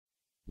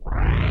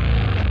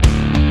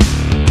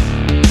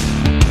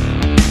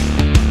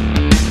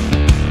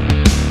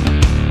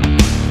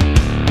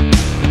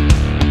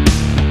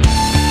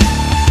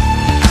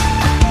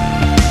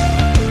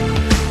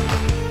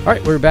All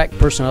right, we're back.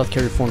 Personal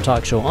Healthcare Reform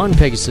Talk Show on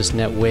Pegasus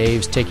Net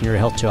Waves, taking your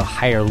health to a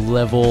higher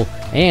level,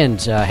 and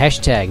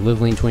hashtag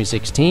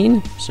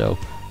LiveLean2016. So,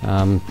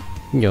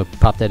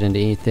 pop that into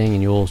anything,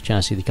 and you'll kind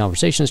of see the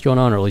conversation that's going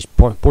on, or at least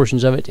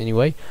portions of it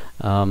anyway.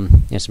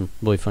 And some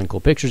really fun, cool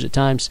pictures at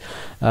times.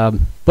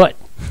 But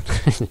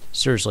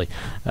seriously,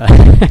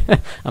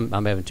 I'm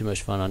having too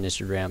much fun on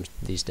Instagram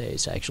these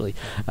days, actually.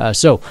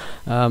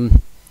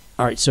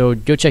 All right, so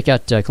go check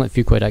out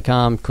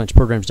ClintFuquay.com,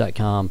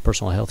 ClintsPrograms.com,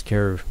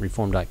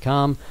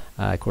 PersonalHealthCareReform.com.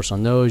 Of course,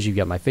 on those, you've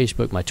got my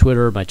Facebook, my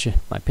Twitter, my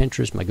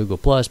Pinterest, my Google+,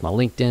 my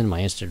LinkedIn,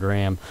 my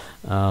Instagram,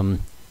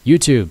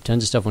 YouTube,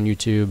 tons of stuff on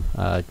YouTube,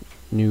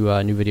 new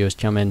videos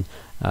coming,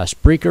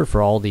 Spreaker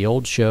for all the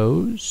old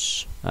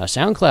shows,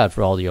 SoundCloud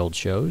for all the old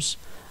shows.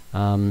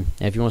 And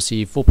if you want to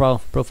see full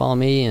profile of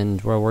me and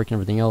where I work and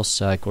everything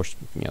else, of course,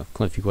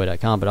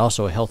 ClintFuquay.com, but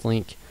also a health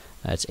link.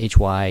 That's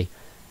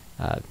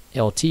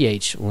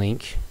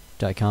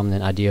HYLTHlink.com, and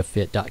then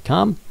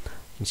ideafit.com. You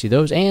can see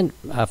those. And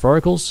for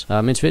articles,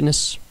 Men's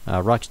Fitness,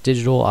 Rocks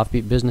Digital,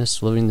 Offbeat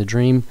Business, Living the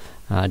Dream.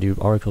 I do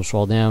articles for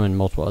all them and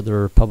multiple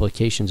other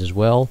publications as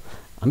well.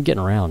 I'm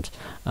getting around.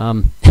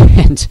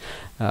 And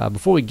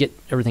before we get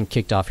everything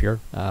kicked off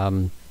here,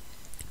 I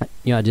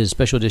did a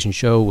special edition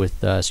show with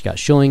Scott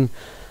Schilling.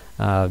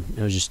 It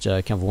was just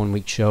kind of a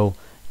one-week show,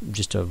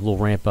 just a little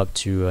ramp up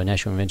to a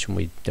national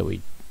convention that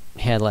we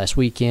had last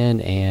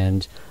weekend,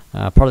 and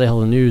part of the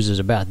Health News is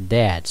about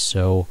that.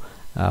 So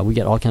we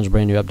got all kinds of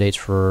brand new updates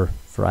for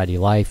ID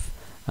Life.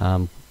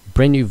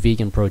 Brand new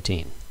vegan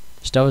protein.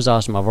 Stuff is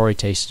awesome. I've already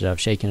tasted it.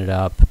 I've shaken it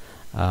up.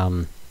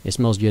 It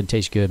smells good,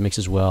 tastes good,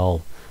 mixes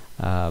well.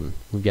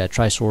 We've got a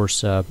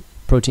Tri-Source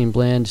protein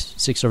blend,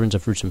 6 servings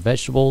of fruits and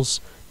vegetables.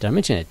 Did I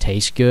mention it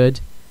tastes good?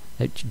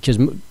 Because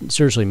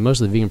seriously,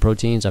 most of the vegan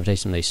proteins I've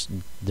tasted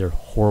them, they're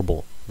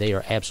horrible. They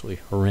are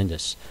absolutely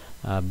horrendous.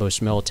 Both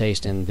smell,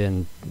 taste, and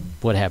then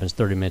what happens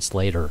 30 minutes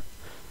later.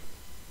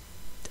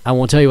 I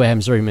won't tell you what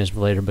happens 30 minutes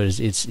later, but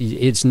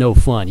it's no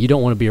fun. You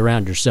don't want to be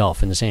around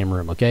yourself in the same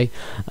room, okay?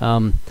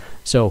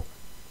 So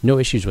no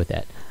issues with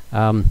that.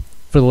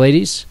 For the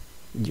ladies,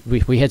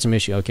 we had some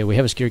issue. Okay, we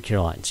have a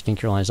skincare line.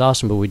 Skincare line is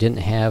awesome, but we didn't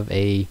have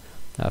a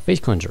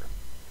face cleanser.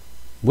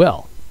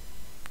 Well,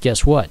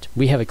 guess what?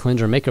 We have a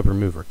cleanser and makeup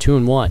remover,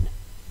 2-in-1,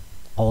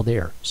 all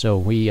there. So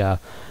we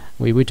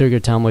took a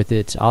good time with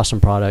it. Awesome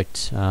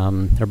product.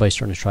 Everybody's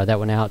starting to try that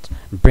one out.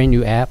 Brand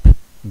new app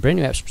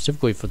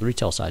specifically for the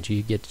retail side.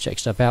 You get to check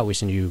stuff out. We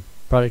send you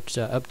product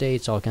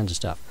updates, all kinds of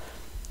stuff,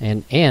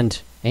 and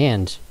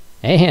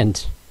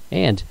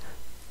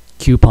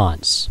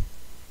coupons.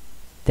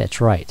 That's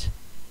right.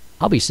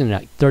 I'll be sending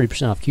out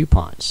 30% off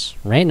coupons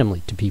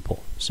randomly to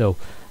people. So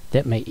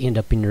that may end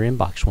up in your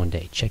inbox one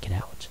day. Check it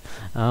out.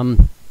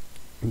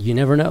 You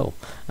never know.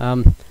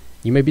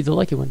 You may be the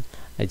lucky one.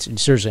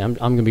 Seriously, I'm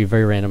going to be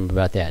very random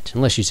about that.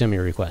 Unless you send me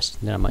a request,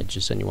 then I might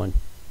just send you one.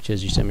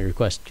 Because you send me a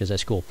request, because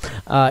that's cool.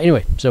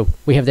 Anyway, so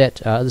we have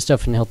that. Other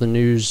stuff in health and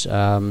news.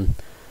 I'm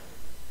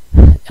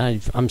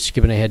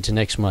skipping ahead to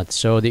next month.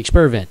 So the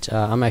Expert event.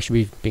 I'm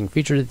actually being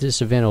featured at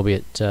this event. It'll be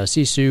at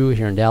CSU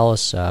here in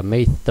Dallas,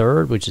 May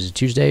 3rd, which is a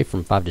Tuesday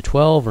from 5 to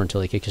 12 or until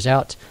they kick us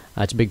out.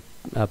 It's a big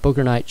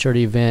poker night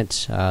charity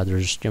event.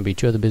 There's going to be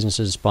 2 other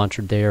businesses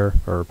sponsored there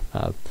or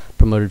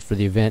promoted for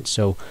the event.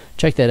 So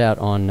check that out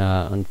on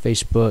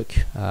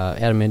Facebook.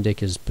 Adam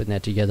Mendick is putting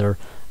that together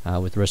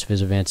with the rest of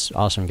his events.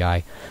 Awesome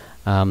guy.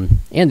 And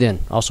then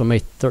also May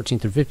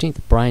 13th through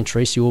 15th, Brian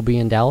Tracy will be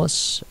in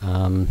Dallas.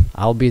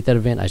 I'll be at that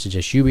event. I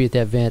suggest you be at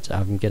that event.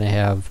 I'm going to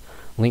have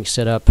links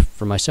set up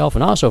for myself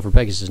and also for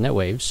Pegasus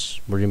Netwaves.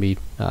 We're going to be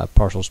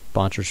partial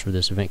sponsors for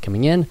this event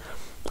coming in.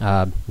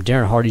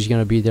 Darren Hardy's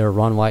going to be there.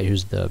 Ron White,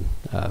 who's the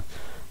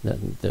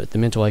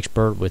mental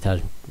expert with how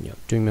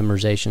doing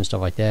memorization,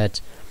 stuff like that.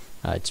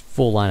 It's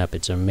full lineup.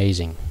 It's an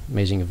amazing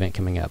event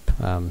coming up.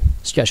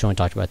 Scott Schilling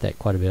talked about that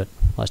quite a bit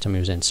last time he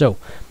was in. So I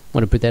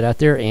want to put that out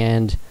there.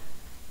 And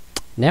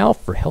now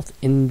for health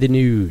in the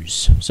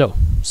news. So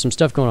some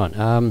stuff going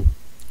on.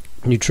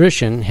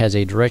 Nutrition has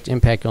a direct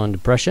impact on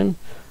depression.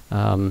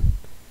 And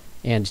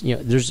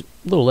there's a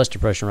little less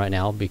depression right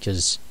now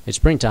because it's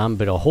springtime,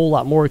 but a whole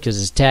lot more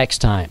because it's tax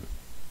time.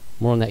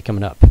 More on that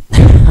coming up.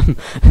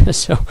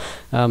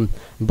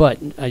 But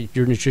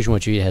your nutrition,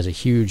 what you eat, has a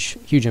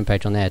huge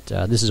impact on that.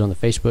 This is on the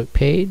Facebook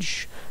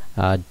page.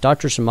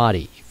 Dr.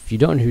 Samadi. If you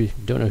don't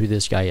know who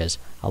this guy is,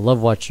 I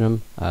love watching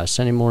him.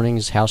 Sunday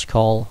mornings, House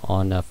Call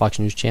on Fox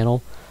News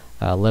Channel,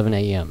 11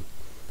 a.m.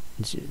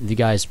 The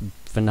guy's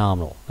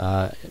phenomenal.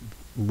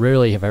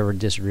 Rarely have I ever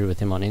disagreed with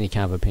him on any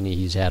kind of opinion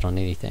he's had on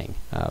anything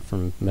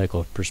from a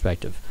medical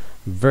perspective.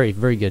 Very,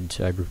 very good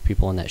group of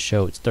people on that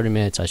show. It's 30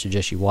 minutes. I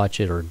suggest you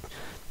watch it or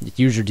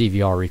use your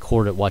DVR,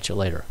 record it, watch it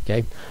later.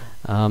 Okay.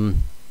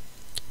 10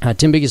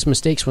 biggest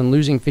mistakes when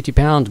losing 50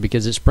 pounds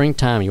because it's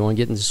springtime. You want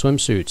to get into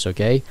swimsuits.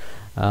 Okay.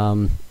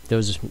 There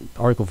was an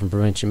article from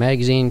Prevention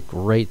Magazine.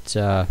 Great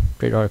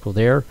article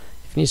there.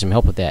 If you need some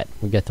help with that,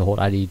 we got the whole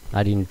ID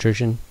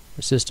nutrition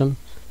system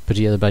put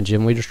together by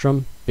Jim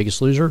Wiederstrom,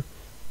 Biggest Loser.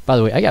 By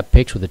the way, I got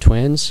pics with the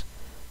twins.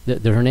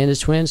 the Hernandez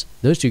twins,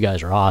 those two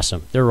guys are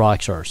awesome. They're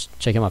rock stars.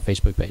 Check out my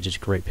Facebook page. It's a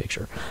great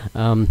picture.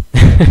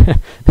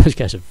 Those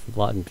guys have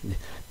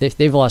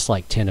they've lost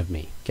like 10 of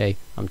me. Okay,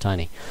 I'm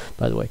tiny,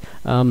 by the way.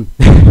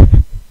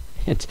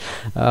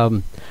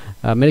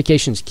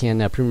 Medications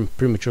can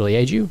prematurely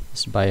age you.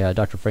 This is by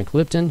Dr. Frank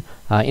Lipton.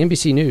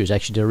 NBC News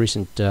actually did a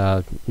recent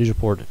news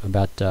report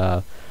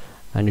about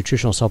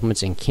nutritional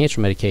supplements and cancer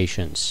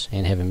medications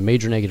and having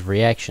major negative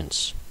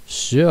reactions.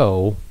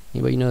 So,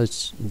 anybody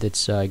knows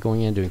that's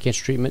going in doing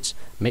cancer treatments,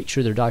 make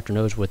sure their doctor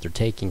knows what they're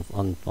taking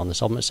on the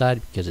supplement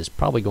side, because it's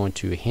probably going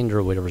to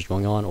hinder whatever's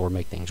going on or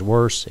make things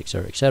worse,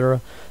 etc.,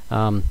 etc.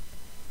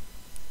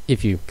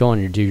 If you go on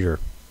and do your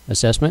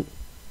assessment,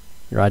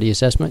 your ID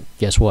assessment,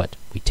 guess what?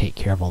 We take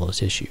care of all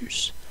those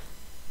issues.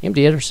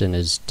 MD Anderson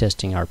is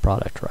testing our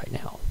product right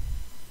now,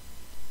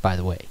 by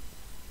the way,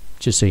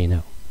 just so you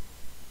know.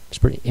 It's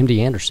pretty. MD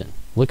Anderson,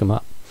 look him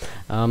up.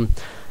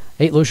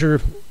 8 low sugar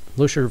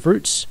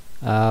fruits.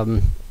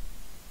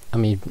 I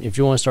mean, if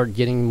you want to start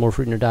getting more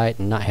fruit in your diet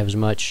and not have as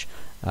much,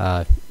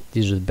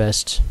 these are the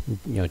best,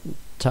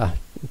 top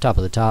of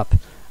the top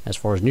as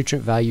far as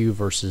nutrient value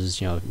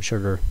versus,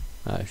 sugar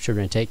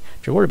intake.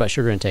 If you're worried about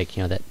sugar intake,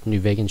 that new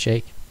vegan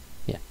shake,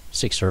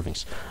 6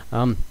 servings.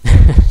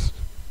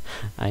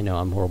 I know,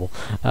 I'm horrible.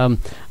 All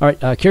right,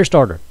 Care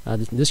Starter.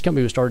 This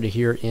company was started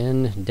here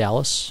in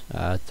Dallas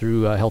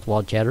through Health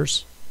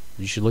Wildcatters.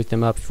 You should look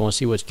them up if you want to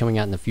see what's coming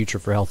out in the future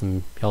for health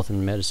and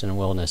medicine and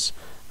wellness.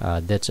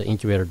 That's an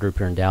incubator group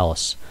here in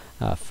Dallas.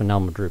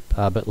 Phenomenal group.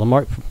 But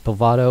Lamarck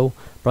Pavado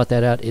brought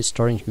that out. It's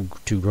starting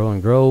to grow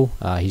and grow.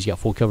 He's got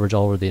full coverage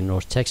all over the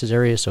North Texas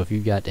area. So if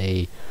you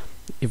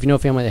know a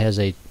family that has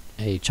a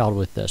child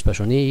with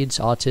special needs,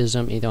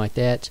 autism, anything like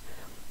that,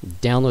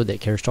 download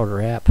that Care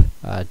Starter app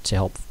to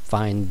help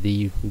find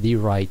the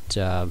right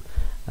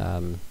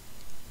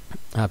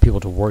people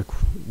to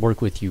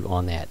work with you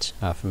on that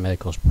from a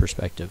medical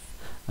perspective.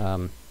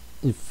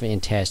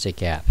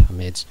 Fantastic app. I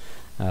mean, it's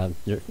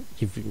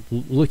if you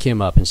look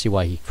him up and see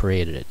why he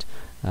created it.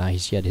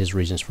 He's got his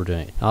reasons for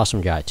doing it.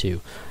 Awesome guy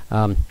too.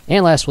 And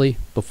lastly,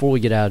 before we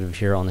get out of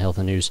here on the health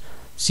and news,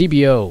 the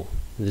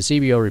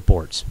CBO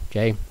reports,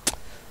 okay,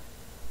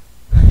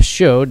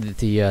 showed that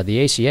the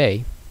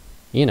ACA,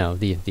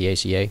 the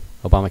ACA,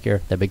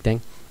 Obamacare, that big thing,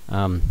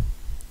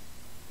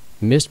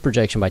 missed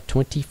projection by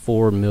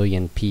 24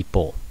 million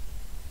people.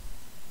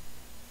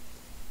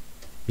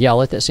 Yeah, I'll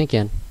let that sink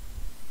in.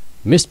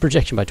 Missed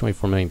projection by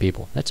 24 million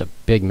people. That's a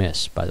big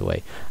miss, by the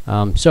way.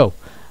 So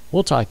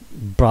we'll talk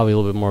probably a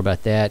little bit more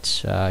about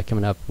that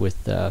coming up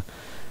with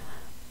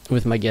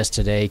my guest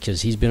today,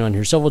 because he's been on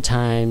here several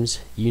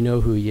times. You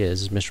know who he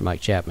is, Mr.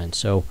 Mike Chapman.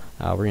 So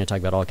we're going to talk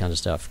about all kinds of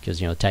stuff, because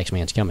the tax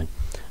man's coming.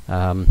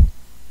 And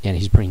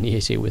he's bringing the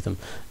ACA with him.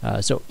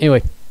 So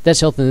anyway, that's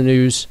health in the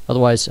news.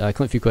 Otherwise,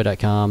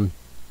 clintfuqua.com.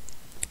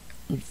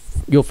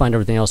 You'll find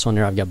everything else on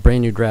there. I've got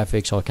brand new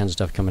graphics, all kinds of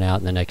stuff coming out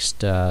in the next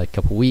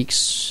couple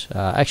weeks.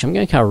 Actually, I'm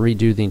going to kind of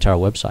redo the entire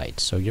website,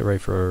 so get ready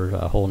for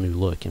a whole new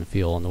look and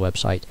feel on the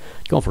website.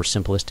 Going for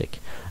simplistic.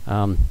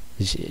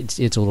 It's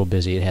a little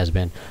busy. It has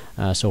been.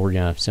 So we're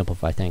going to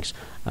simplify things.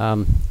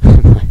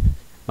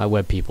 My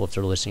web people, if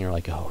they're listening, are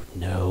like, "Oh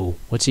no,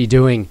 what's he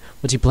doing?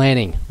 What's he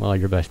planning?" Well,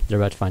 they're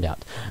about to find out.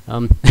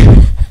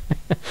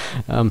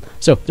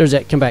 So there's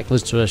that. Come back,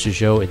 listen to the rest of the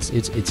show.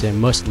 It's a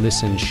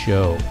must-listen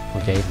show.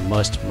 Okay,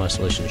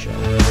 must-listen show.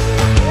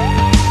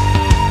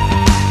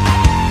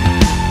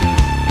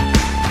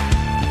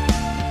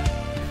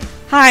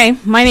 Hi,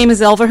 my name is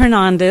Elva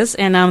Hernandez,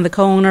 and I'm the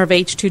co-owner of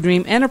H2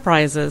 Dream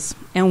Enterprises.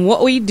 And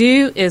what we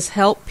do is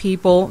help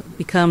people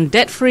become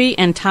debt-free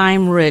and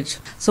time-rich.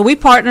 So we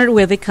partnered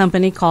with a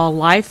company called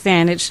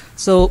LifeVantage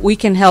so we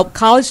can help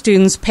college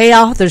students pay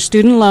off their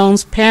student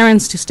loans,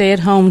 parents to stay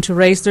at home to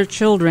raise their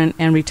children,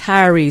 and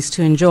retirees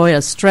to enjoy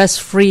a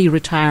stress-free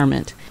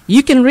retirement.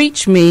 You can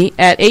reach me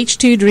at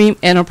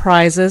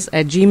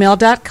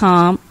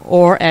h2dreamenterprises@gmail.com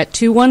or at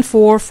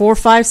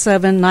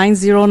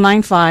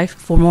 214-457-9095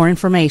 for more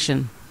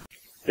information.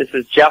 This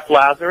is Jeff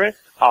Lazarus,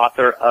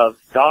 author of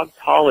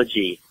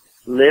Dogtology,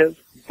 Live,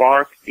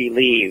 Bark,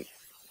 Believe.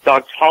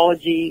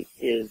 Dogtology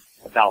is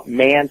about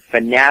man's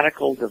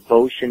fanatical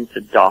devotion to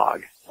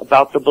dog,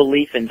 about the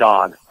belief in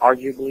dog,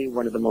 arguably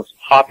one of the most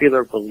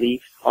popular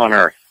beliefs on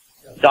earth.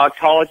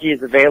 Dogtology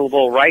is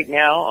available right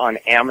now on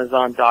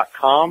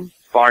Amazon.com,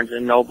 Barnes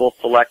 & Noble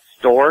Select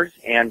Stores,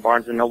 and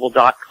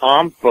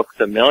BarnesandNoble.com, Books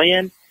A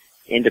Million,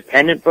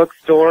 independent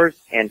bookstores,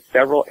 and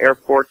several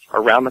airports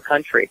around the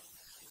country.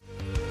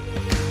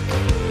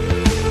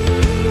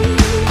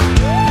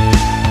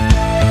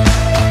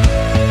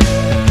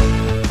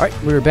 All right,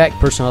 we're back.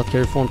 Personal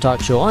Healthcare Reform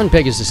Talk Show on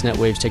Pegasus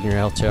Netwaves, taking your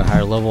health to a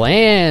higher level.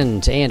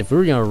 And if we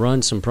were going to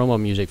run some promo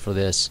music for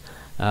this,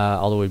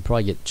 although we'd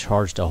probably get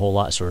charged a whole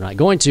lot, so we're not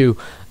going to,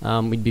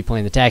 we'd be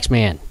playing The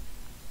Taxman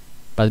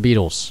by the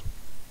Beatles.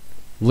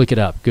 Look it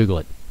up. Google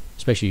it,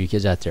 especially you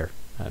kids out there.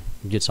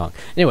 Good song.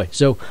 Anyway,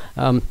 so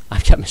I've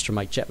got Mr.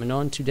 Mike Chapman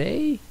on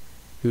today.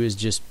 who is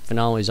just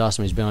phenomenal. He's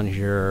awesome. He's been on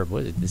here,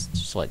 this is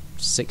just like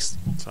six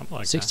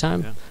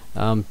time.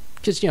 Yeah.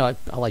 Because I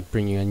like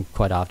bringing you in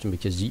quite often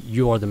because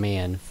you are the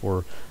man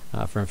for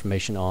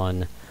information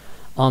on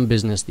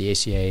business, the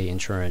ACA,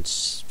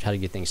 insurance, how to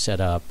get things set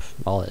up,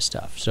 all that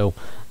stuff. So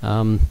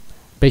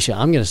basically,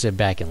 I'm going to sit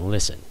back and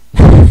listen.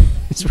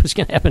 That's what's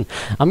going to happen.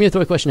 I'm going to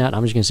throw a question out.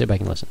 I'm just going to sit back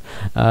and listen.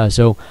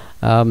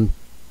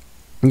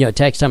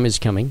 Tax time is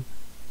coming.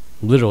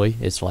 Literally,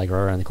 it's like right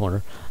around the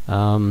corner.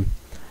 So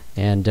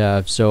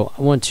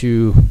I want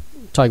to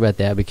talk about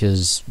that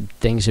because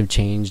things have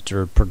changed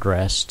or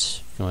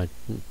progressed. I want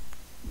to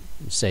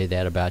say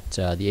that about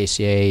the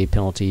ACA,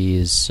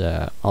 penalties,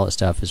 all that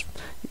stuff is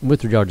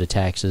with regard to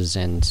taxes.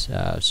 And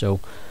so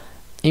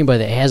anybody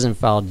that hasn't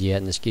filed yet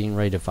and is getting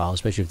ready to file,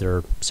 especially if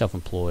they're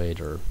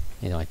self-employed or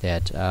anything like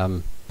that,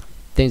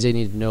 things they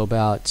need to know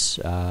about,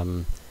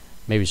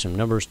 maybe some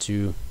numbers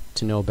to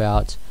know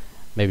about,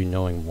 maybe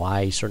knowing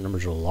why certain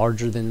numbers are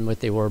larger than what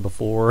they were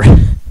before.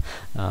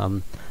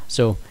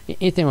 So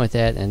anything like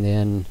that, and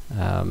then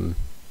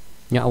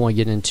I want to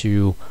get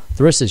into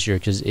the rest of this year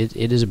because it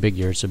is a big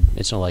year. It's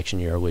an election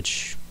year,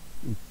 which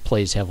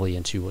plays heavily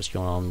into what's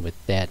going on with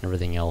that and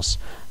everything else.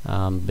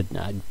 But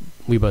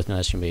we both know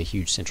that's going to be a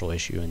huge central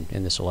issue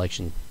in this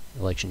election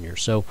year.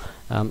 So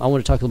I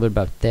want to talk a little bit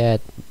about that,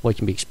 what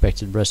can be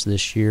expected the rest of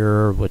this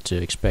year, what to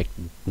expect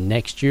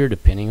next year,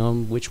 depending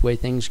on which way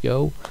things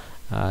go.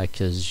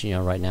 Because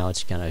right now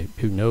it's kind of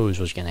who knows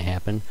what's going to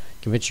happen.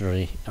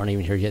 Conventions aren't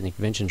even here yet, and the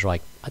conventions are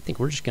like, I think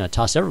we're just going to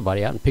toss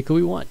everybody out and pick who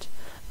we want.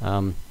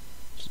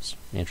 It's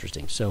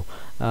interesting. So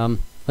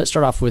let's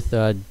start off with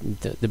the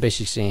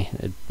basics.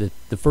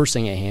 The first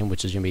thing at hand,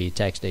 which is going to be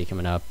tax day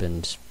coming up,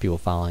 and people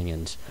filing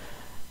and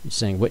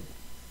saying, what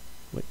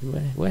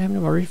happened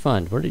to my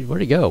refund? Where'd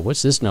it go?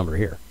 What's this number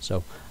here?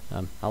 So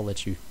I'll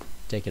let you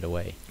take it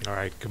away. All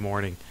right. Good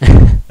morning.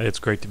 It's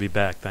great to be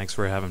back. Thanks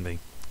for having me.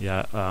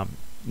 Yeah.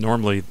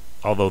 Normally,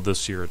 although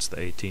this year it's the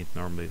 18th,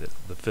 normally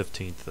the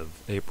 15th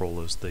of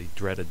April is the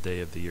dreaded day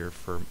of the year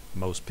for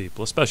most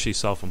people, especially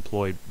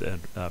self-employed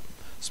and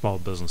small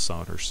business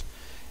owners.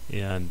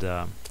 And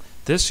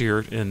this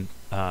year, in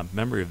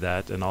memory of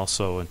that, and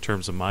also in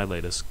terms of my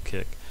latest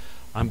kick,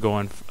 I'm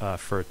going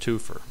for a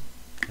twofer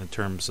in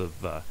terms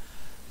of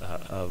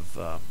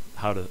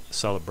how to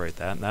celebrate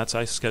that. And that's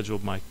I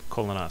scheduled my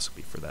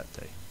colonoscopy for that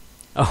day.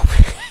 Oh.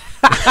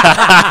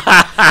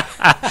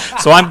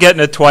 So I'm getting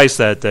it twice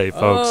that day,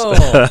 folks.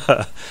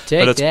 Oh,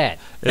 take that.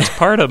 It's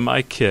part of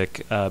my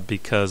kick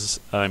because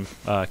I'm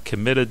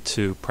committed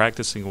to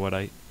practicing what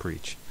I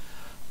preach.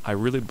 I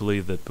really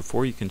believe that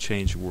before you can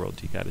change the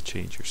world, you got to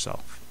change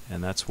yourself.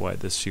 And that's why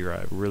this year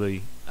I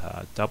really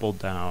doubled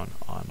down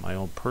on my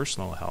own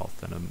personal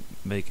health, and I'm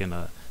making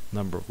a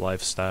number of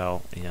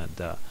lifestyle and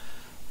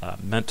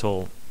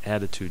mental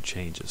attitude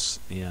changes.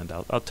 And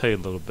I'll tell you a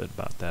little bit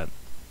about that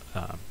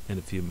in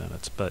a few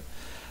minutes. But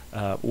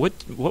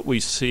what we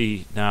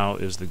see now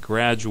is the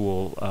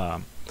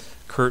gradual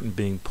curtain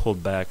being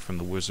pulled back from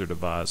the Wizard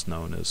of Oz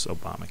known as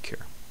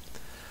Obamacare.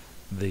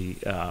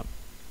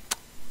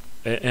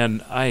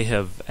 And I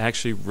have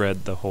actually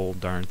read the whole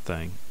darn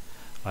thing.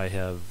 I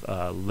have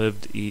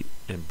lived, eat,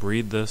 and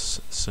breathed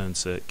this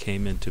since it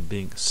came into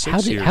being 6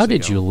 years ago. How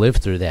did you live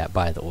through that,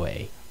 by the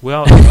way?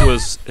 Well,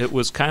 it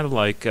was kind of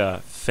like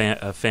a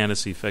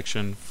fantasy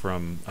fiction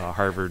from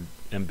Harvard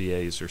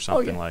MBAs or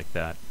something like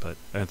that, but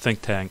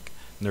think tank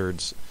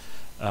nerds.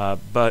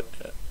 But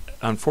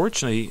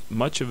unfortunately,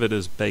 much of it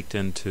is baked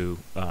into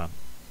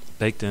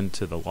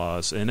the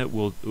laws, and it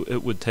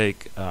would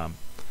take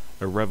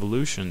a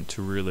revolution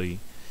to really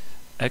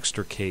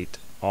extricate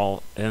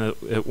all, and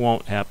it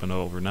won't happen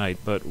overnight.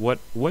 But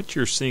what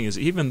you're seeing is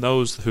even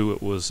those who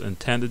it was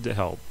intended to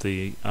help,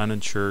 the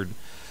uninsured,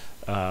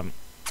 and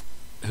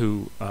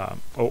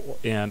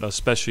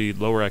especially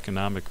lower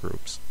economic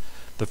groups.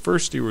 The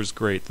first year was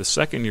great. The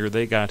second year,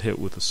 they got hit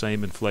with the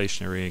same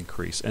inflationary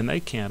increase, and they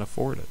can't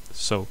afford it.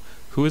 So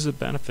who is it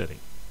benefiting?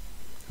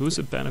 Who is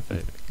it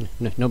benefiting?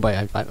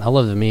 Nobody. I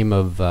love the meme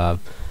of the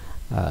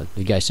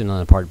guy sitting on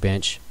the park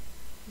bench.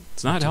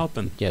 It's not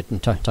helping. Yeah,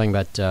 talking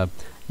about,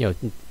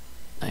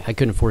 I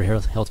couldn't afford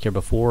health care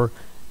before.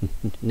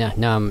 Now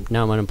I'm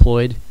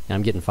unemployed, and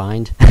I'm getting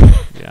fined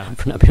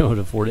for not being able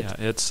to afford it. Yeah,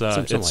 it's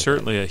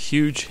certainly a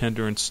huge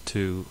hindrance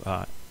to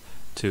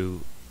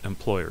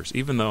employers,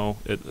 even though,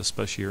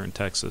 especially here in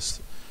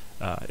Texas,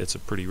 it's a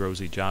pretty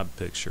rosy job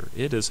picture.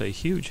 It is a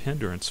huge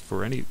hindrance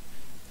for any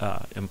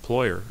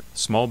employer,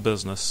 small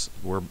business,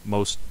 where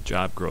most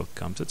job growth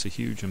comes. It's a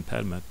huge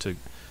impediment to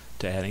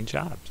adding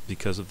jobs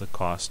because of the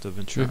cost of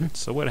insurance. Mm-hmm.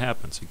 So what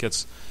happens?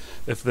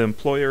 If the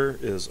employer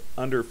is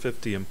under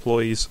 50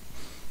 employees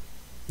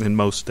in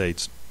most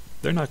states,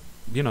 they're not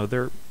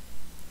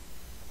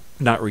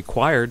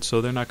required, so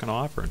they're not going to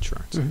offer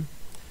insurance. Mm-hmm.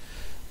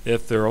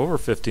 If they're over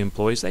 50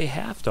 employees, they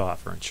have to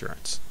offer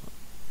insurance.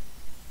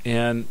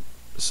 And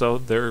so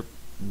they're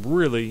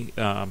really,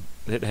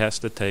 it has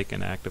to take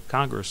an act of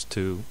Congress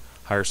to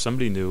hire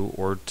somebody new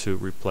or to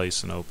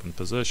replace an open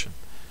position.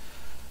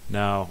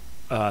 Now,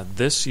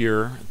 This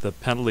year, the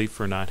penalty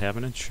for not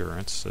having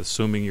insurance,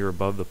 assuming you're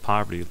above the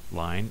poverty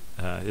line,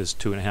 is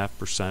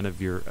 2.5%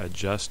 of your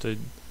adjusted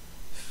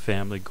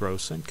family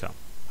gross income,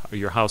 or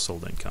your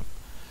household income.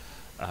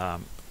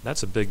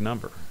 That's a big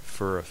number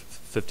for a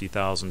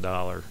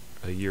 $50,000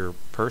 a year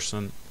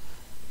person,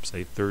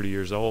 say 30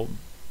 years old,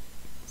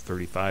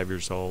 35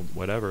 years old,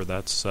 whatever.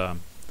 That's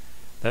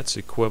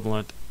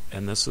equivalent,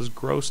 and this is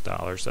gross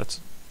dollars.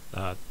 That's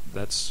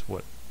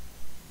what,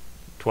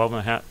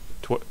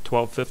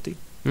 $12.50,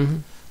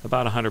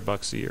 about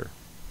 $100 a year.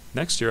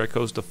 Next year it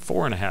goes to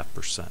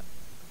 4.5%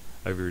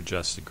 of your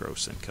adjusted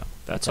gross income.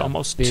 That's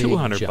almost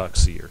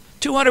 $200 a year.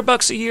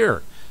 $200 a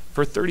year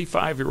for a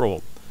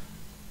 35-year-old.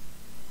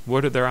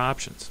 What are their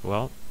options?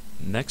 Well,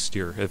 next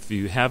year, if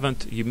you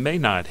haven't, you may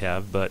not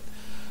have, but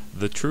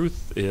the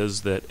truth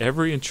is that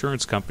every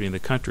insurance company in the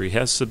country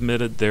has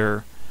submitted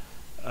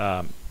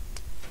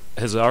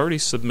already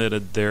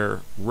submitted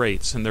their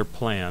rates and their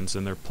plans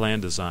and their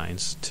plan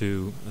designs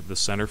to the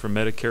Center for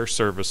Medicare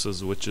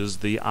Services, which is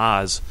the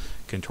Oz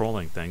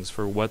controlling things,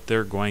 for what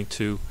they're going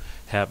to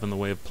have in the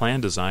way of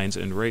plan designs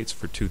and rates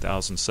for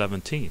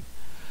 2017.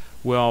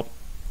 Well,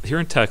 here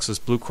in Texas,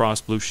 Blue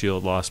Cross Blue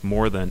Shield lost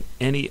more than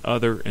any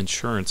other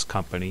insurance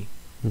company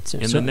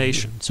in the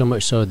nation. So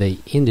much so they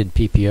ended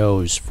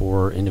PPOs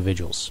for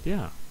individuals.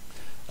 Yeah.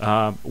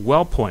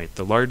 WellPoint,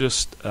 the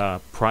largest the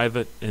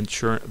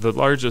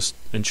largest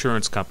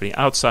insurance company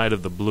outside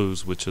of the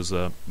Blues, which is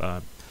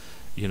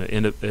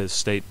is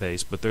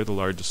state-based, but they're the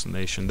largest in the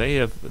nation.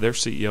 Their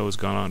CEO has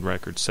gone on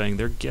record saying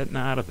they're getting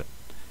out of it.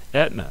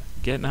 Aetna,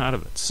 getting out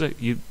of it. So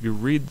you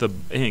read the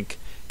ink.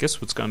 Guess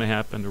what's going to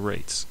happen to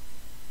rates?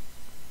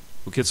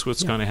 Well, guess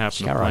what's going to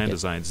happen to plan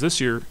designs? This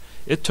year,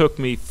 it took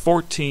me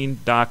 14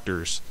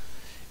 doctors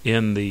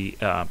in the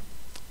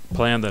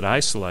plan that I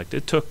selected.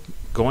 It took,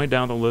 going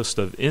down the list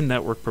of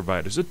in-network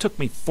providers, it took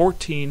me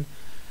 14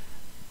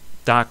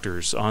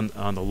 doctors on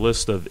the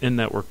list of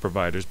in-network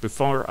providers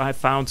before I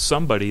found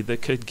somebody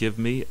that could give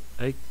me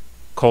a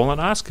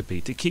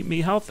colonoscopy to keep me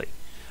healthy.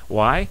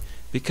 Why?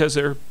 Because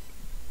they're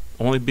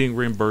only being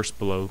reimbursed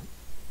below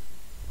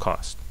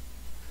cost.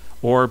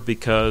 Or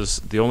because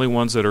the only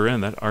ones that are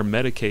in that are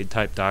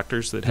Medicaid-type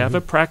doctors that have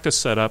a practice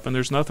set up, and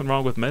there's nothing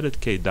wrong with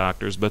Medicaid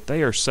doctors, but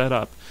they are set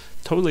up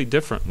totally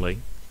differently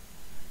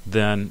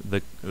than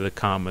the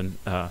common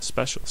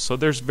specialists. So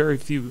there's very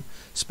few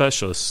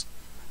specialists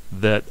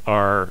that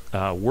are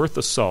worth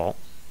the salt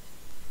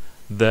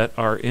that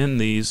are in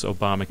these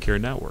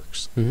Obamacare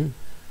networks.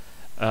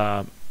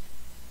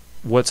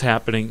 What's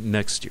happening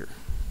next year?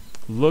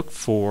 Look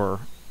for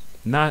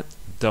not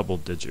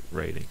double-digit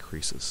rate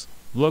increases.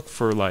 Look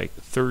for like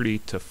 30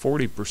 to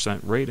 40%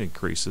 rate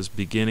increases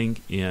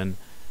beginning in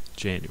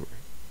January.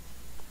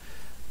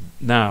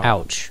 Now,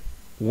 ouch.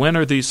 When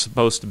are these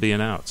supposed to be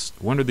announced?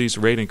 When are these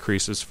rate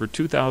increases for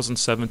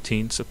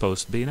 2017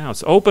 supposed to be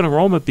announced? Open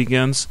enrollment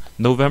begins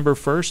November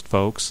 1st,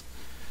 folks.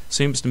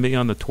 Seems to me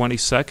on the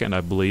 22nd,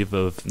 I believe,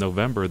 of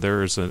November,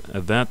 there is an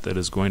event that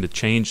is going to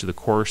change the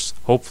course,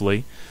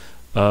 hopefully,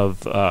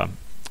 of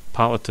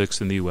politics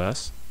in the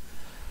U.S.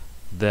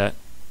 That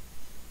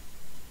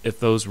if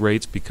those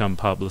rates become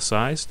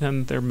publicized,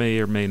 then there may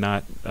or may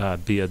not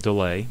be a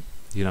delay.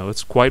 You know,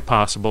 it's quite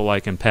possible,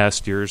 like in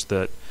past years,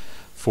 that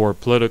for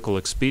political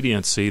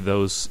expediency,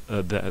 those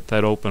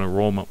that open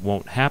enrollment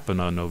won't happen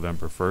on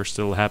November 1st.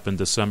 It'll happen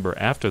December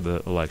after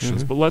the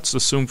elections. But let's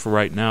assume for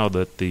right now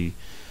that the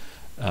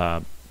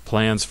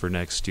plans for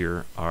next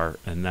year are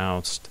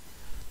announced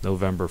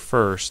November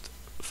 1st,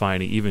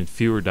 finding even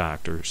fewer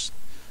doctors,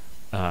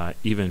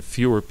 even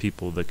fewer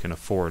people that can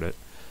afford it,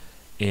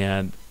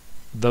 and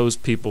those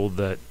people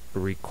that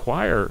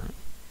require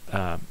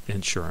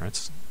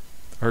insurance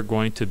are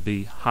going to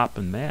be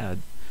hopping mad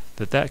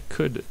that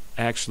could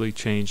actually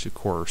change the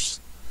course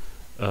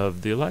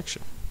of the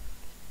election.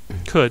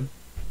 Could,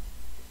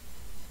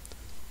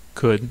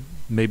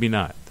 maybe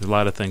not. A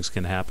lot of things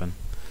can happen.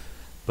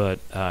 But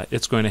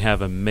it's going to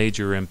have a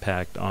major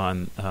impact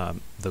on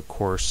the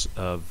course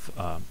of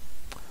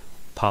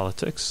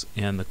politics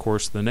and the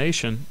course of the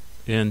nation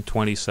in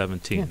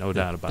 2017, no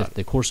doubt about it.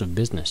 The course of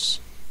business.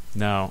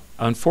 Now,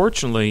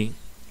 unfortunately,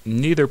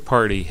 neither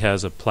party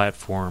has a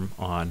platform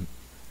on,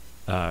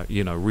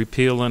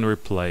 repeal and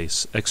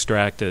replace,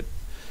 extract it,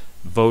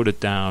 vote it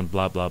down,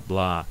 blah, blah,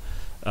 blah.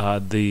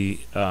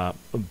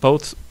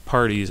 Both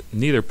parties,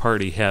 neither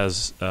party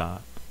has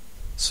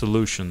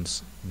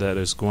solutions that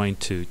is going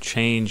to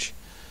change.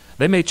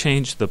 They may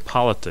change the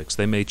politics.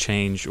 They may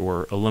change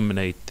or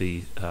eliminate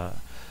the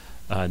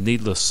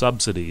needless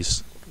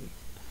subsidies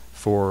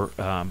for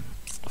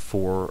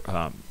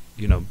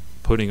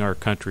putting our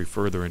country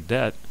further in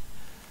debt,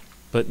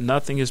 but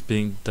nothing is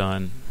being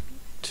done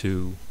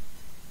to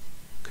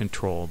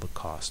control the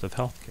cost of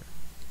health care.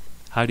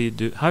 How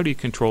do you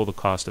control the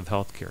cost of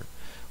health care?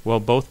 Well,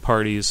 both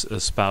parties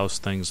espouse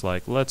things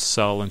like let's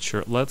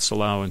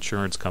allow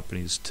insurance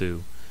companies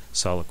to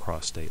sell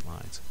across state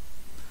lines.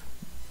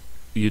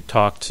 You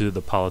talk to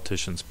the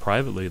politicians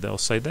privately, they'll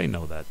say they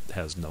know that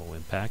has no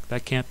impact.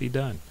 That can't be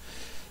done.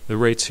 The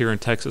rates here in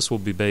Texas will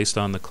be based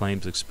on the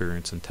claims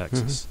experience in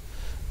Texas.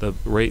 The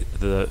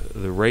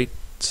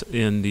rates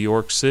in New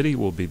York City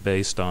will be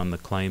based on the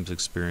claims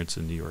experience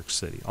in New York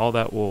City. All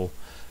that will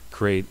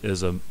create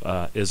is an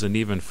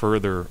even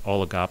further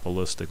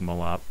oligopolistic,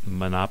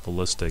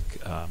 monopolistic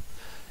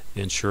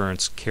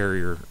insurance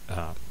carrier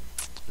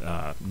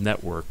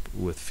network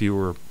with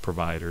fewer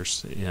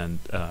providers, and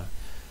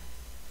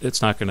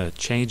it's not going to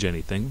change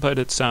anything, but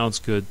it sounds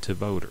good to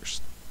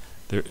voters.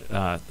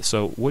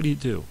 So what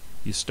do?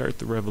 You start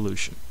the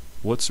revolution.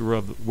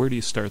 Where do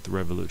you start the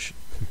revolution?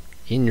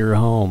 In your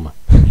home.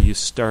 You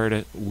start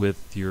it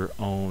with your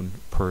own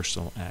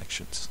personal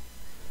actions.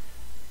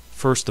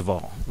 First of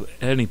all,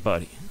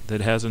 anybody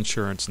that has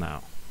insurance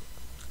now,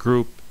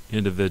 group,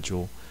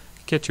 individual,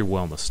 get your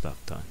wellness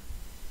stuff done.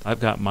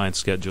 I've got mine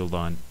scheduled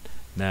on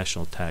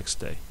National Tax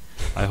Day.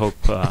 I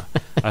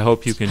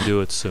hope you can do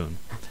it soon.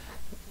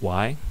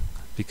 Why?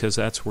 Because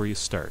that's where you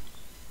start.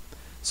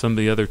 Some of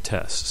the other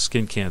tests,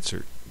 skin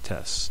cancer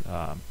tests,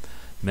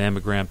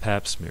 mammogram,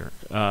 pap smear,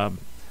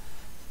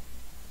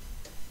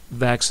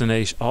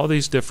 vaccination, all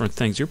these different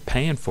things. You're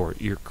paying for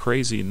it. You're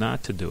crazy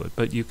not to do it.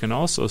 But you can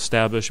also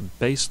establish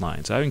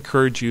baselines. I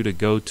encourage you to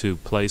go to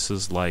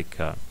places like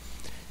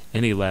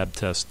any lab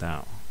test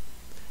now.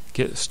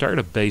 Start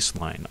a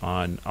baseline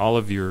on all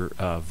of your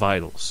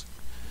vitals,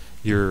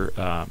 your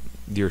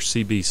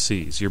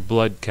CBCs, your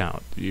blood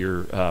count,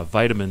 your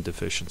vitamin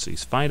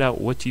deficiencies. Find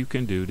out what you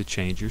can do to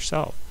change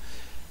yourself.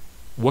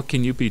 What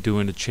can you be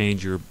doing to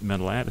change your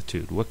mental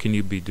attitude? What can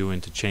you be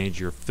doing to change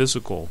your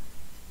physical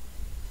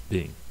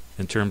being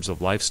in terms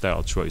of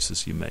lifestyle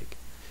choices you make,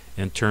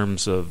 in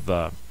terms of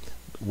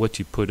what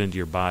you put into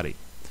your body?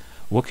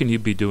 What can you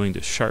be doing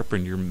to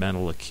sharpen your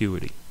mental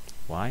acuity?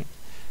 Why?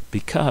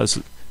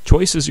 Because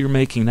choices you're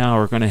making now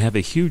are going to have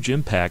a huge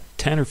impact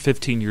 10 or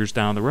 15 years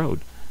down the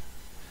road.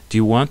 Do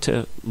you want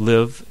to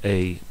live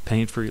a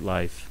pain-free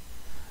life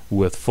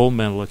with full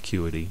mental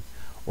acuity,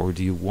 or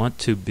do you want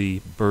to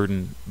be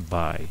burdened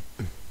by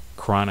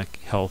chronic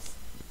health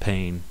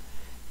pain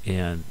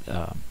and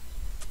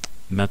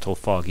mental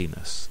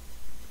fogginess?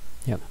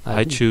 Yeah,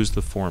 I choose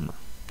the former.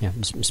 Yeah.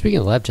 Speaking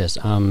of lab tests,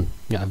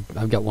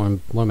 I've got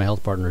one of my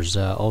health partners,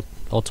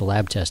 Ultra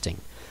Lab Testing.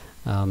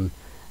 You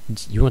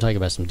want to talk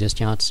about some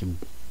discounts?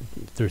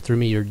 Through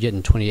me, you're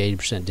getting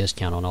 20-80%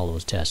 discount on all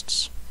those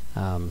tests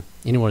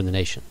anywhere in the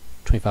nation.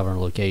 2,500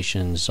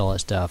 locations, all that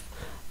stuff.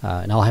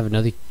 And I'll have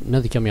another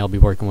company I'll be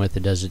working with that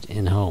does it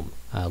in-home,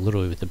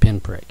 literally with a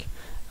pinprick.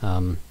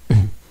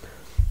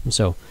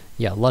 So,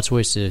 yeah, lots of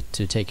ways to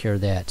take care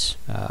of that.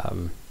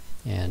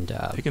 And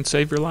it can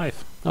save your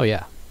life. Oh,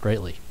 yeah,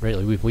 greatly.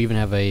 We even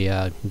have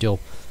a deal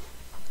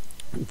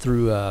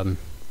through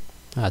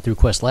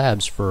Quest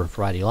Labs for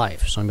ID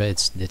Life. So anybody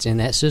that's in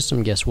that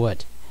system, guess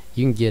what?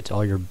 You can get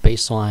all your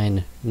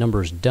baseline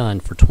numbers done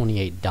for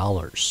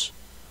 $28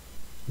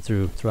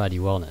 through ID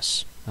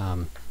Wellness,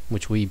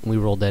 which we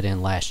rolled that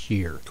in last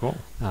year. Cool.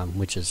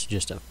 Which is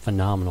just a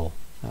phenomenal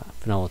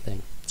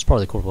thing. It's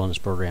part of the corporate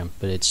wellness program,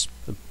 but it's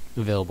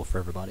available for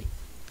everybody.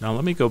 Now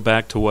let me go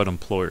back to what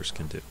employers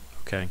can do.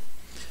 Okay,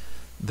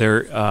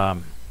 there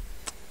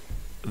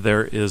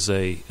is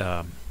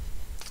a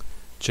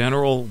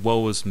general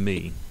woe is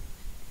me.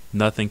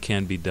 Nothing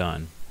can be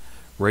done.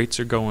 Rates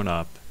are going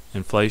up.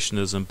 Inflation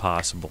is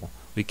impossible.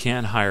 We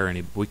can't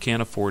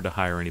afford to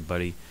hire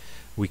anybody.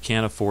 We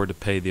can't afford to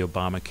pay the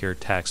Obamacare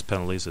tax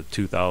penalties of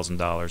 $2,000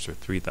 or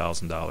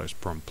 $3,000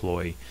 per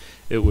employee.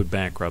 It would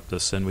bankrupt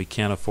us, and we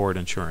can't afford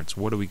insurance.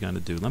 What are we going to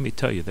do? Let me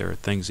tell you, there are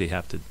things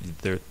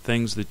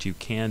that you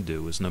can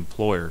do as an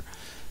employer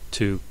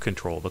to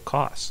control the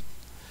costs.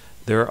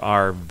 There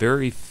are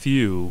very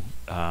few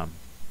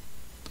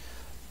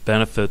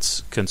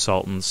benefits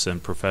consultants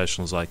and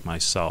professionals like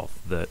myself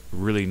that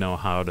really know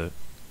how to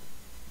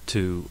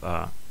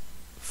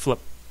flip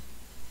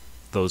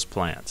those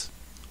plans.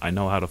 I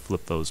know how to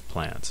flip those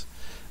plans.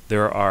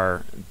 There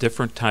are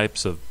different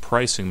types of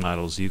pricing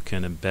models you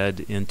can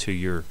embed into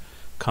your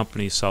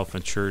company's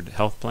self-insured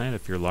health plan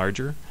if you're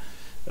larger.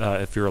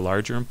 If you're a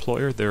larger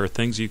employer, there are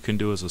things you can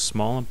do as a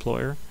small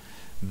employer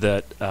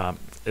that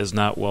is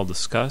not well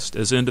discussed.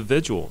 As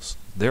individuals,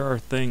 there are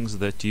things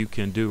that you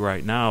can do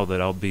right now that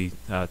I'll be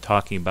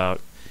talking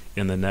about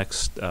in the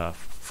next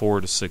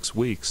 4 to 6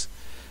 weeks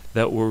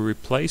that will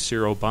replace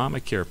your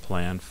Obamacare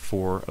plan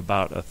for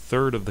about a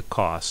third of the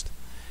cost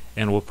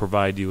and will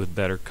provide you with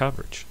better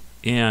coverage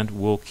and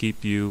will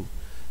keep you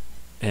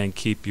and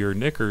keep your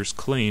knickers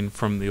clean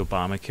from the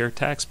Obamacare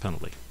tax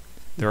penalty.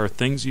 There are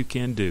things you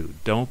can do.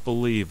 Don't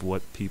believe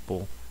what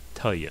people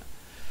tell you.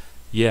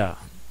 Yeah,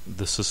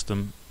 the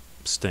system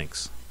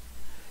stinks.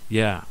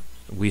 Yeah,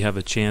 we have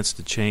a chance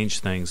to change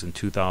things in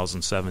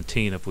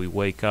 2017 if we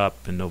wake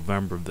up in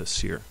November of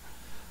this year.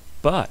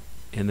 But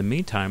in the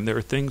meantime, there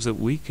are things that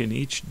we can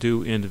each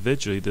do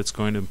individually that's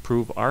going to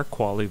improve our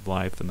quality of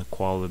life and the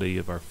quality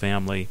of our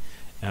family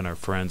and our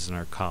friends and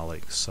our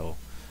colleagues. So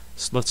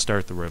let's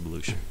start the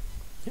revolution.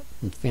 Yep,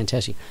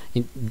 fantastic.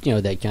 You know,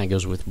 that kind of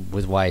goes with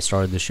why I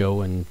started the show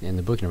and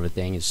the book and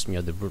everything is,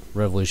 the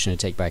revolution to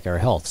take back our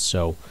health.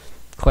 So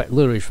quite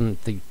literally from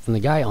the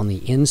guy on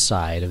the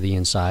inside of the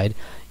inside,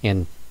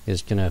 and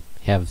is going to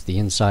have the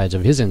insides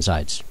of his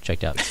insides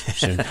checked out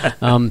soon.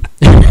 I'm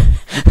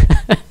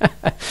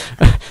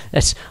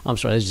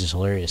sorry, that's just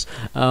hilarious.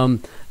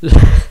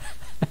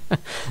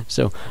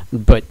 So,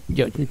 but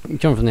coming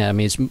from that, I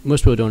mean,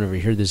 most people don't ever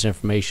hear this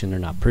information. They're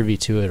not privy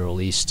to it, or at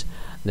least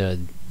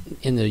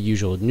in the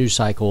usual news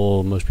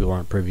cycle, most people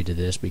aren't privy to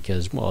this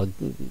because, well,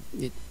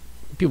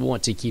 people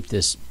want to keep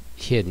this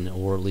hidden,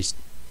 or at least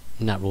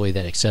not really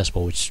that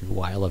accessible, which is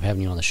why I love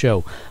having you on the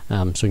show,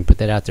 so we can put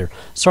that out there.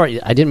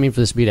 Sorry, I didn't mean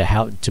for this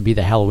to be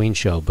the Halloween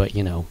show, but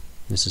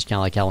this is kind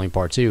of like Halloween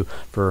Part 2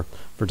 for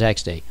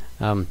tax day.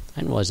 I didn't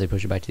realize they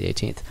pushed it back to the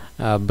 18th,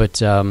 but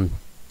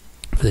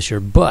for this year.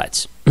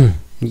 But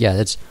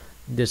yeah,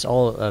 that's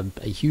all a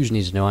huge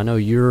need to know. I know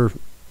you're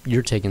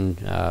taking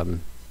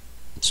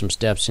some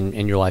steps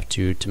in your life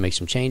to make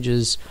some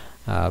changes.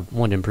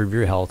 One, to improve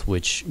your health,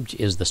 which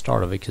is the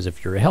start of it, because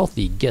if you're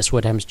healthy, guess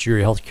what happens to your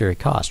health care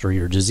costs, or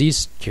your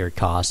disease care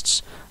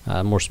costs,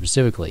 more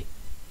specifically?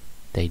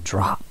 They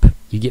drop.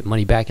 You get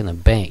money back in the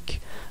bank.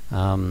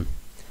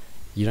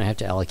 You don't have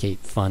to allocate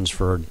funds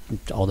for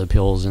all the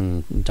pills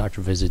and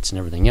doctor visits and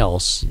everything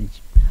else.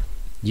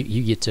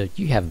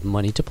 You have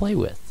money to play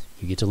with.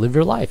 You get to live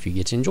your life. You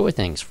get to enjoy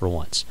things for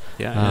once.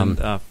 Yeah, and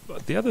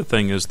the other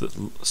thing is that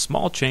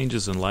small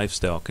changes in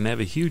lifestyle can have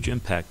a huge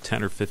impact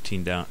 10 or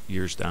 15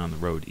 years down the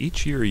road.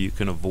 Each year you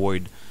can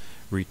avoid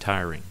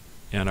retiring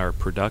and are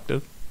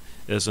productive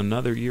is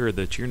another year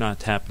that you're not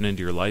tapping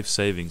into your life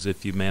savings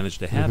if you manage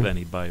to have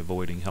any by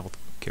avoiding health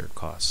care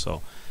costs.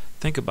 So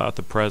think about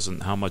the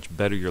present, how much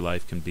better your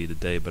life can be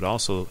today, but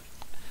also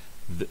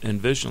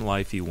envision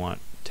life you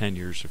want 10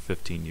 years or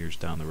 15 years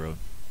down the road.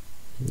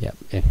 Yeah,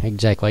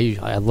 exactly.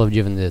 I love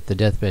giving the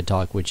deathbed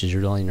talk, which is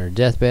you're laying on your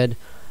deathbed.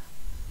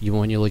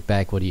 When you look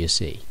back, what do you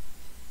see?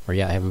 Are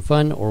you out having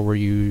fun, or were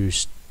you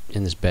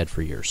in this bed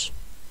for years?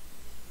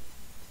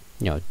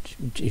 Laying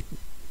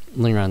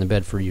around in the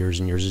bed for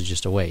years and years is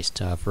just a waste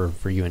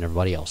for you and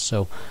everybody else.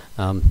 So,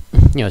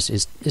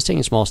 it's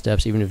taking small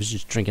steps, even if it's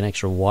just drinking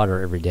extra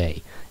water every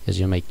day, is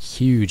going to make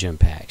huge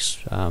impacts.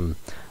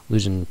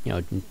 Losing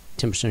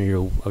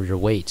 10% of your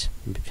weight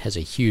has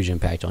a huge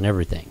impact on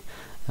everything.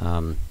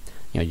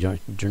 You're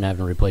not having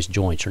to replace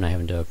joints. You're not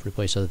having to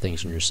replace other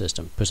things in your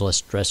system. Puts less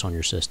stress on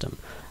your system.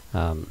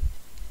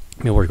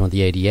 Working with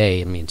the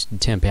ADA,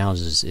 10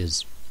 pounds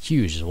is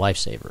huge, is a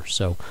lifesaver.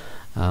 So,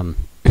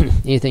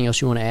 anything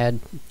else you want to add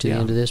to the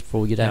end of this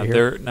before we get out of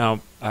here?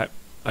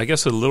 I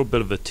guess a little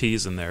bit of a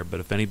tease in there, but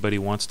if anybody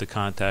wants to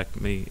contact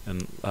me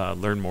and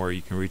learn more,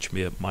 you can reach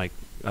me at Mike.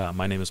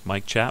 My name is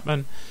Mike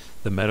Chapman.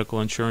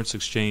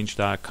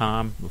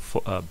 TheMedicalInsuranceExchange.com.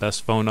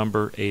 Best phone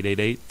number,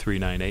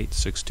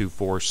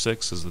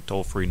 888-398-6246 is the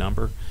toll-free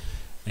number.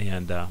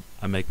 And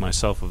I make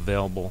myself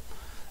available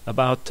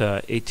about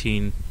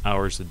 18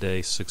 hours a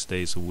day, 6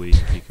 days a week.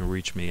 You can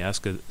reach me,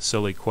 ask a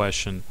silly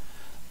question,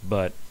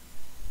 but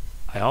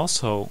I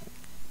also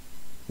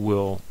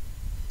will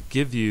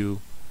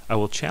I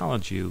will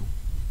challenge you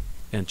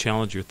and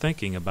challenge your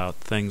thinking about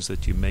things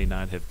that you may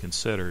not have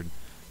considered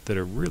that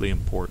are really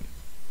important.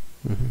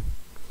 Mm-hmm.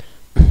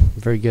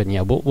 Very good. And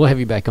yeah, we'll have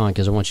you back on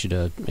because I want you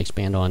to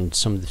expand on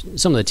some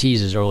of the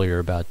teases earlier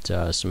about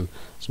some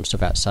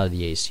stuff outside of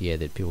the ACA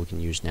that people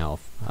can use now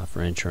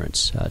for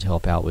insurance to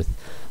help out with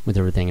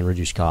everything and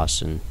reduce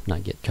costs and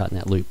not get caught in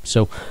that loop.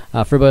 So for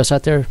everybody else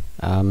out there,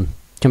 come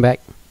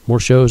back. More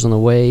shows on the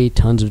way.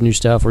 Tons of new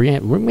stuff. We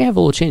have a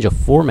little change of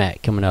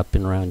format coming up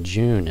in around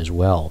June as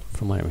well,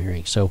 from what I'm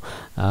hearing. So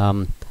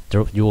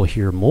you will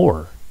hear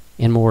more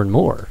and more and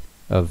more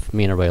of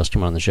me and everybody else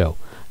coming on the show.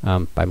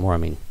 By more, I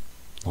mean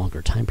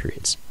longer time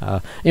periods.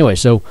 Anyway,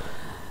 so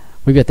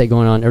we've got that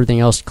going on. Everything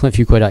else,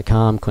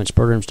 ClintFuquay.com,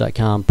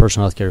 ClintSpurderms.com,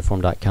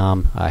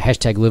 PersonalHealthCareReform.com.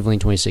 Hashtag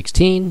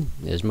LiveLean2016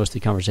 is most of the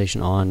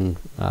conversation on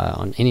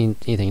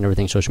anything and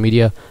everything social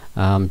media.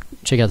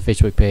 Check out the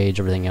Facebook page,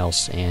 everything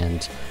else,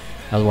 and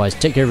otherwise,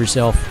 take care of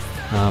yourself.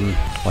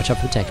 Watch out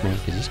for the tax man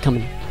because he's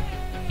coming.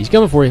 He's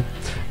coming for you.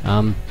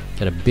 Got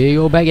a big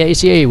old bag of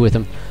ACA with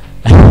him.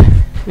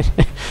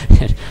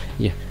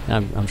 Yeah,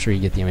 I'm sure you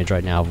get the image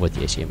right now of what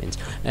the ACA means.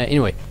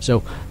 Anyway,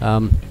 so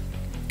come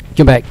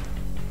back,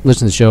 listen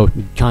to the show,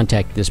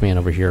 contact this man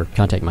over here,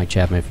 contact Mike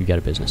Chapman if you've got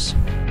a business.